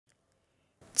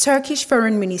Turkish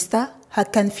Foreign Minister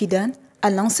Hakan Fidan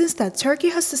announces that Turkey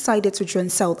has decided to join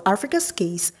South Africa's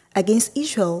case against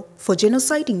Israel for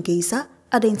genocide in Gaza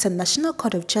at the International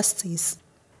Court of Justice.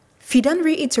 Fidan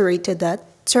reiterated that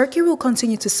Turkey will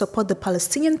continue to support the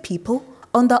Palestinian people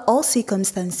under all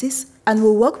circumstances and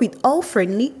will work with all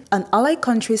friendly and allied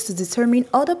countries to determine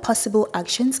other possible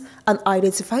actions and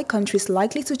identify countries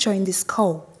likely to join this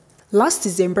call. Last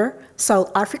December,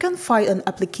 South Africa filed an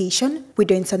application with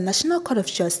the International Court of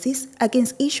Justice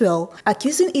against Israel,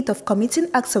 accusing it of committing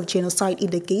acts of genocide in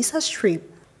the Gaza Strip.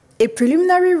 A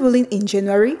preliminary ruling in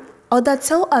January ordered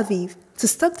Tel Aviv to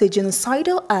stop the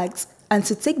genocidal acts and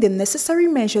to take the necessary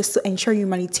measures to ensure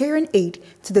humanitarian aid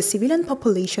to the civilian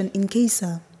population in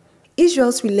Gaza.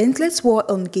 Israel's relentless war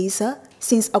on Gaza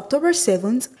since October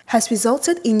 7th has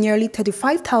resulted in nearly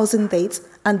 35,000 deaths,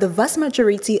 and the vast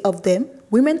majority of them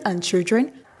women and children,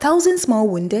 thousands more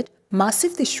wounded,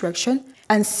 massive destruction,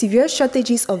 and severe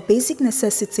shortages of basic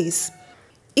necessities.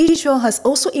 Israel has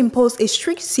also imposed a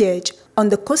strict siege on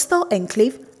the coastal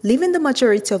enclave, leaving the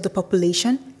majority of the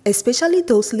population, especially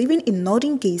those living in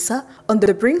northern Gaza, on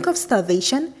the brink of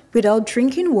starvation without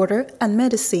drinking water and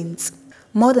medicines.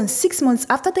 More than 6 months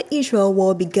after the Israel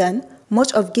war began,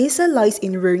 much of Gaza lies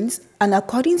in ruins, and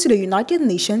according to the United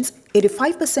Nations,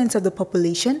 85% of the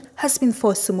population has been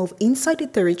forced to move inside the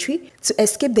territory to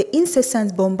escape the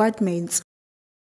incessant bombardments.